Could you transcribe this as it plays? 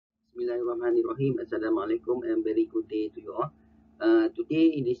Bismillahirrahmanirrahim. Assalamualaikum and very good day to you all.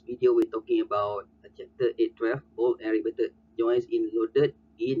 Today in this video we're talking about chapter 812 bolt and riveted joints in loaded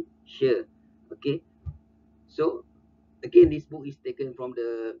in shear. Okay, so again this book is taken from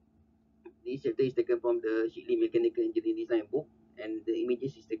this chapter is taken from the Shigley Mechanical Engineering Design book, and the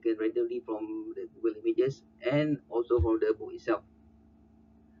images is taken randomly from the Google Images and also from the book itself.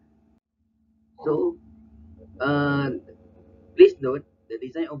 So please note, the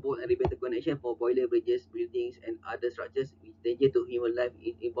design of bolt and riveted connection for boiler, bridges, buildings, and other structures with danger to human life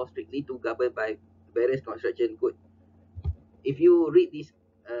is involved strictly to governed by various construction code. If you read this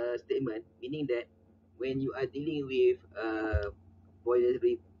statement, meaning that when you are dealing with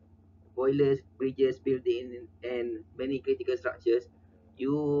boilers, bridges, buildings, and many critical structures,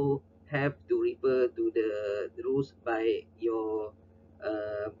 you have to refer to the rules by your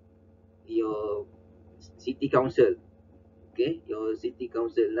city council. Okay, your city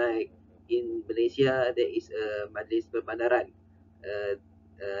council, like in Malaysia there is a Majlis Perbandaran.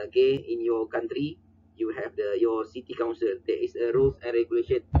 Okay, in your country you have your city council. There is a rules and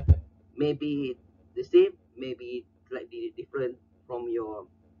regulation, maybe the same, maybe slightly different from your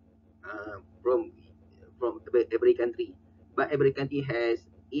from every country, but every country has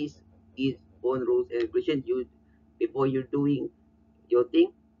its own rules and regulation. You, before you doing your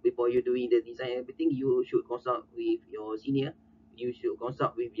thing, before you doing the design and everything, you should consult with your senior, you should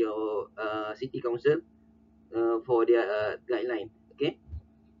consult with your city council for their guideline. Okay,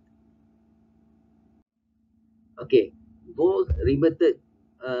 okay, both riveted.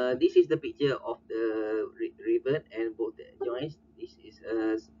 This is the picture of the rivet and both the joints. This is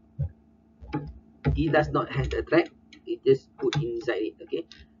it does not have a thread, it just put inside it. Okay,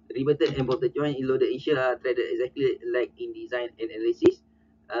 riveted and bolted joint in loaded in shear are threaded exactly like in design and analysis.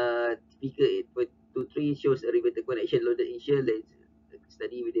 Figure 8.23 shows a riveted connection loaded in shear. Let's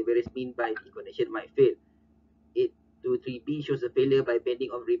study with the various mean by the connection might fail. 823b shows a failure by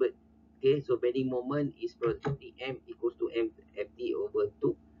bending of rivet. Okay, so bending moment is probability m equals to m ft over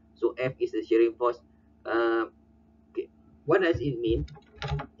 2. So f is the shearing force. Okay, what does it mean?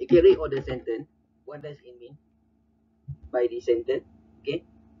 You can read all the sentence. What does it mean by this sentence? Okay,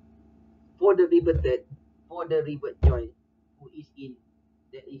 for the rivet joint who is in,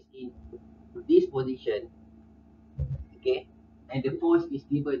 that is in this position. Okay, and the force is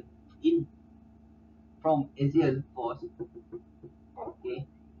given in from axial force. Okay,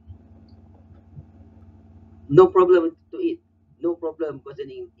 no problem to it, no problem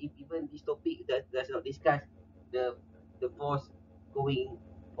concerning if even this topic does not discuss the force going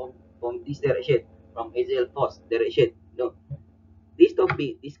from this direction, from axial force direction. No, this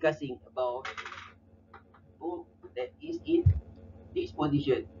topic discussing about bolt that is in this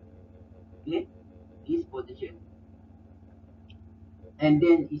position. Okay, this position, and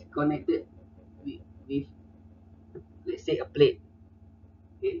then is connected with let's say a plate.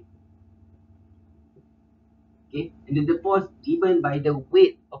 Okay, okay, and then the force given by the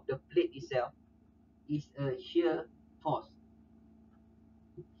weight of the plate itself is a shear force.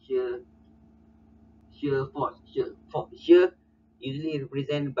 shear shear usually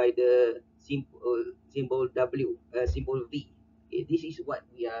represented by the symbol W, symbol V. Okay, this is what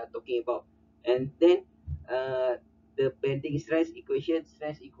we are talking about. And then the bending stress equation,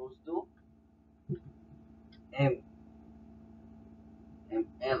 stress equals to m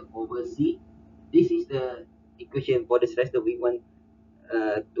ml over c. This is the equation for the stress that we want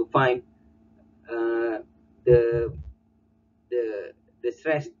to find uh, the the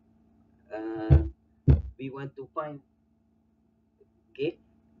stress uh, we want to find. Okay,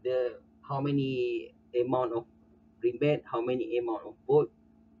 the how many amount of rivet, how many amount of bolt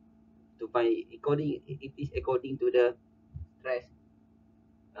to find according, it is according to the stress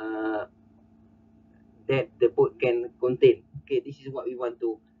uh, that the bolt can contain. Okay, this is what we want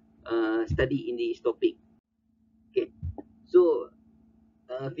to study in this topic. Okay, so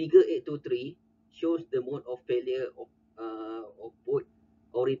figure 823 shows the mode of failure of bolt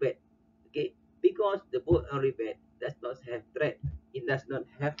or rivet. Okay, because the bolt or rivet does not have thread, it does not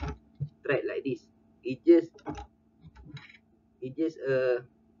have thread like this. It just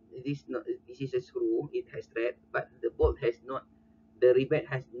this not, this is a screw, it has thread, but the bolt has not, the rivet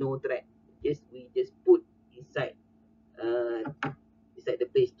has no thread. Just we just put inside uh, inside the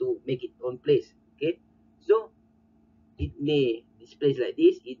place to make it on place. Okay, so it may displace like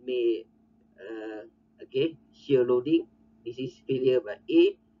this, it may okay, shear loading. This is failure by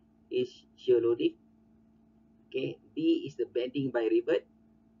A is shear loading. Okay, B is the bending by rivet,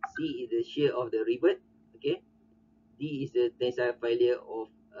 C is the shear of the rivet. Okay, D is the tensile failure of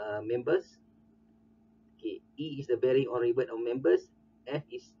members. Okay, E is the bearing on rivet of members, F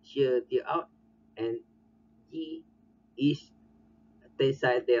is shear tear out, and G is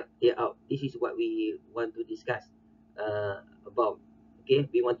tensile tear out. This is what we want to discuss about. Okay,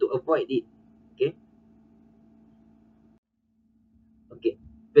 we want to avoid it. Okay, okay.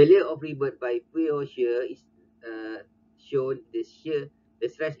 Failure of rivet by pure shear is shown. The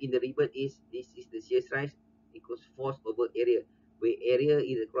stress in the rivet is this is the shear stress equals force over area, where area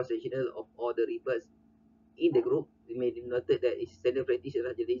is the cross sectional of all the rivets in the group. We may noted that it's standard practice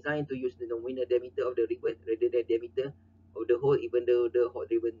are designed to use the nominal diameter of the rivet rather than diameter of the hole, even though the hot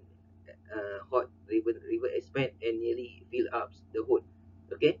rivet expand and nearly fill up the hole.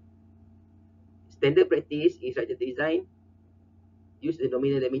 Okay, standard practice is such a design use the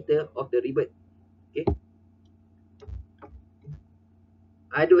nominal diameter of the rivet. Okay,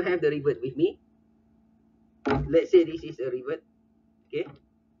 I do have the rivet with me. Let's say this is a rivet. Okay,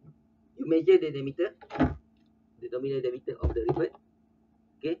 you measure the diameter, the nominal diameter of the rivet.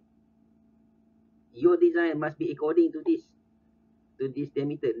 Okay, your design must be according to this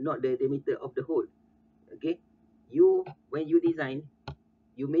diameter, not the diameter of the hole. Okay, you when you design,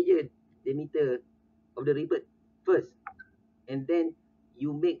 you measure diameter of the rivet first, and then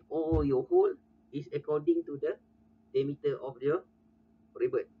you make all your hole is according to the diameter of your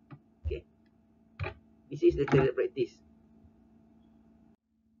rivet. Okay, this is the standard practice.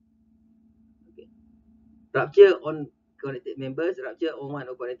 Okay, rupture on connected members, rupture on one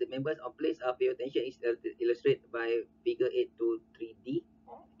of connected members on place of pure tension is illustrated by figure 8 to 3D.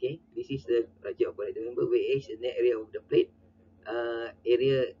 Okay, this is the rupture of connected member where H is the net area of the plate.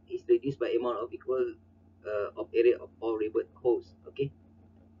 Area is reduced by amount of equal of area of all rivet holes. Okay,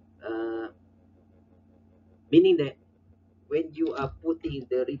 uh, meaning that when you are putting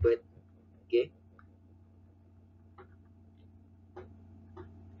the rivet, okay,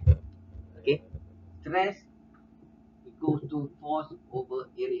 okay, stress equals to force over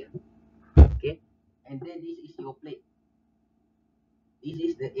area. Okay, and then this is your plate. This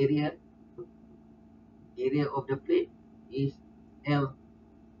is the area of the plate is L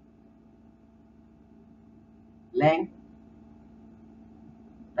length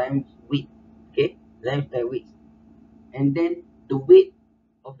times width. Okay, length times width, and then the weight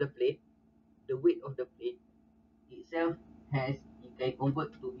of the plate, the weight of the plate itself has you can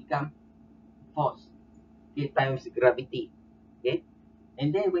convert to become force, okay, times gravity. Okay,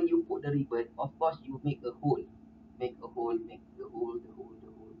 and then when you put the ribbon, of course you make a hole, make a hole, make the hole, the hole.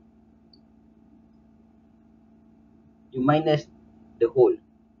 You minus the hole,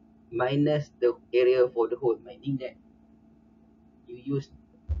 minus the area for the hole, meaning that you use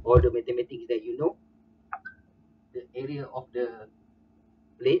all the mathematics that you know, the area of the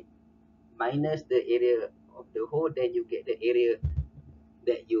plate minus the area of the hole, then you get the area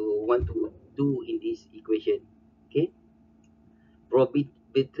that you want to do in this equation. Okay,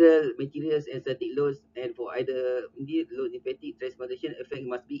 orbital materials and static loads, and for either indeed load effective transportation effect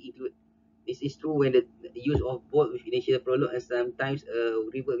must be included. This is true when the use of bolt with initial prolong, and sometimes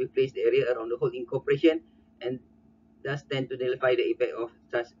rivet replace the area around the hole in compression, and thus tend to nullify the effect of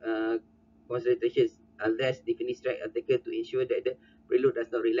such concentrations unless definite strike are taken to ensure that the preload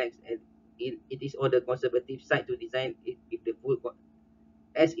does not relax, and it is on the conservative side to design if the full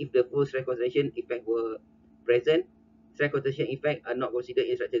as if the full stress concentration effect were present. Stress concentration effect are not considered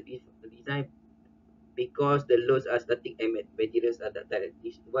in structural design because the loads are static and materials are ductile.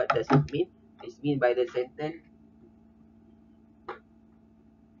 This what does it mean? This mean by the sentence,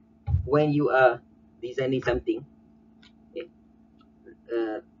 when you are designing something, okay,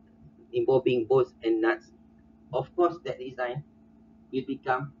 uh, involving bolts and nuts, of course that design will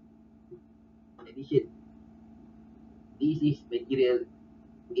become addition. This is material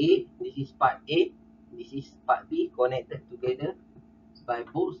A, this is part A, this is part B connected together by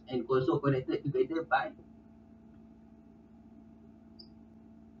bolts and also connected together by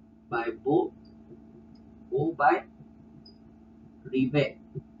bolt or by rivet.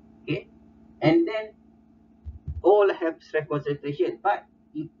 Okay, and then all have stress concentration, but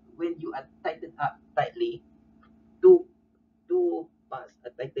if when you are tightened up tightly, two parts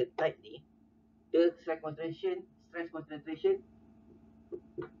are tightened tightly, the stress concentration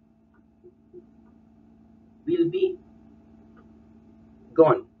will be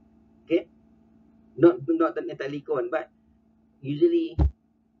gone. Okay, not entirely gone, but usually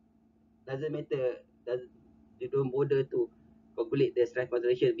doesn't matter. Does You don't bother to calculate the stress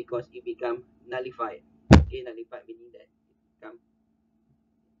concentration because it become nullified. Okay, nullified meaning that it become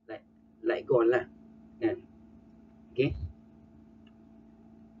like gone lah. Yeah. Okay.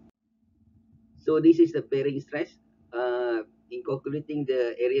 So this is the bearing stress. In calculating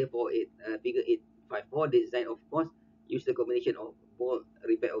the area for it, figure 854, the design of course use the combination of bolt,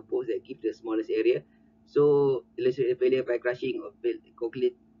 rivet of bolts that give the smallest area. So illustrate the failure by crushing or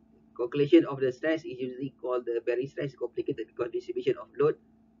calculation of the stress is usually called the bearing stress, complicated because distribution of load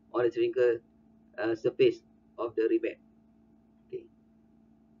on the cylindrical surface of the rivet. Okay.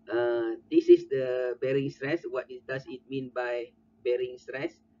 This is the bearing stress. What does it mean by bearing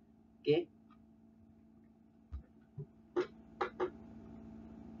stress? Okay.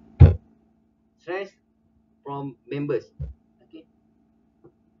 Stress from members. Okay.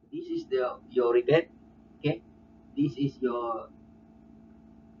 This is your rivet. Okay. This is your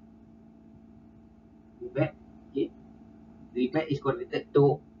rivet. Okay. The rivet is connected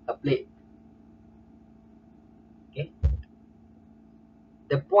to a plate. Okay.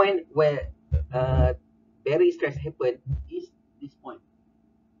 The point where bearing stress happen is this point,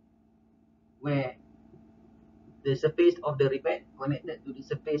 where the surface of the rivet connected to the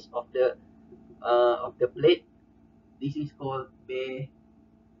surface of the plate. This is called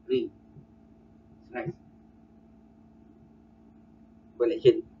bearing stress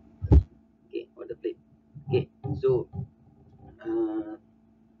connection. Okay, on the plate. Okay, so uh,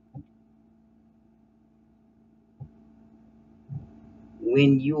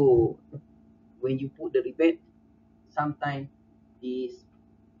 when you put the rivet, sometimes this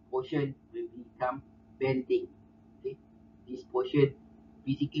portion will become bending. Okay, this portion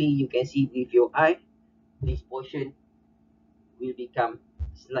physically you can see with your eye. This portion will become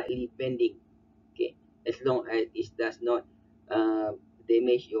slightly bending. Okay, as long as it does not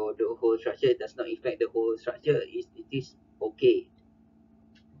damage the whole structure, does not affect the whole structure, it is okay.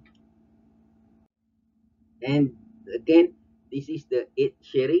 And again, this is the edge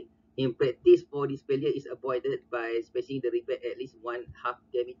shearing. In practice, for this failure is avoided by spacing the rivet at least 1/2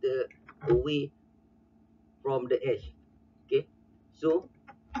 diameter away from the edge. Okay, so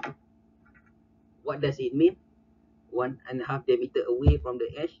what does it mean? 1.5 diameter away from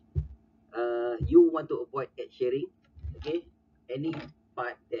the edge. You want to avoid edge shearing. Okay, any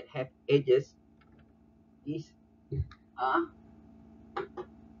part that have edges, these are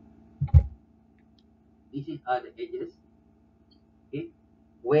the edges. Okay,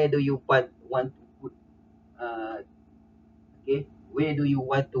 where do you want to put okay, where do you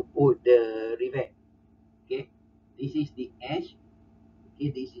want to put the rivet? Okay, this is the edge.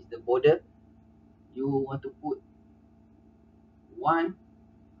 Okay, this is the border. You want to put 1/2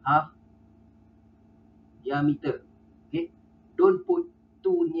 diameter. Okay, don't put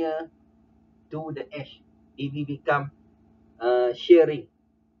too near to the edge. It will become shearing.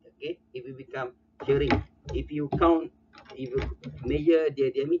 Okay, it will become shearing. If you measure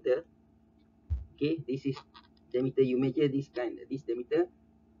the diameter, okay, this is diameter, you measure this diameter,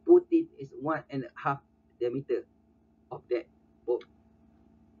 put it is 1.5 diameter of that bolt.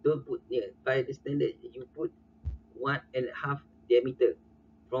 Don't put near. By the standard, you put 1.5 diameter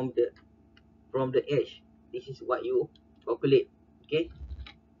from the edge. This is what you calculate. Okay.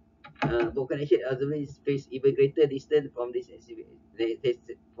 For connection, observers face even greater distance from this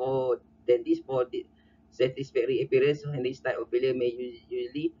for than this for the satisfactory appearance, and this type of failure may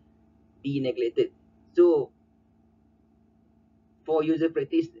usually be neglected. So for user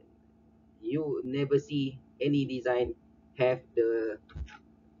practice, you never see any design have the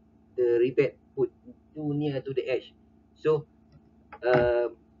rivet put too near to the edge. So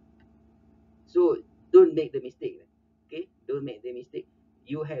um, so don't make the mistake. Okay, don't make the mistake.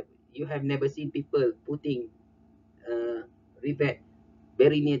 You have never seen people putting rivet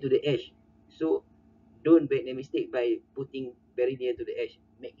very near to the edge. So don't make the mistake by putting very near to the edge.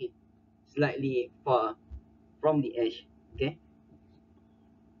 Make it slightly far from the edge. Okay.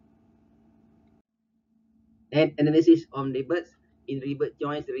 And analysis on rivets. In rivet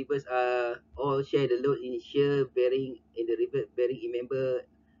joints, the rivets all share the load in shear bearing in the rivet bearing. Remember,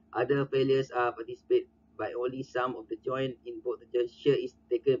 other failures are participated by only some of the joint. In both the joints, shear is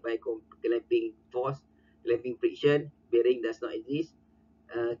taken by clamping force, clamping friction. Bearing does not exist.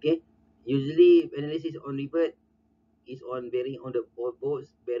 Okay. Usually, analysis on rivet is on bearing on the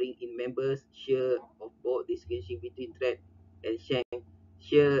bolts, bearing in members, shear of bolt, distinguishing between thread and shank,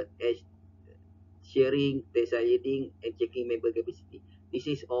 shear edge sharing, deciding, and checking member capacity. This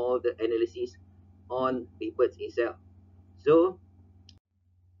is all the analysis on rivets itself. So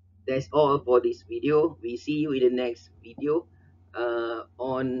that's all for this video. We see you in the next video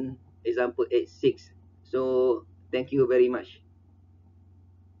on example 8.6. So thank you very much.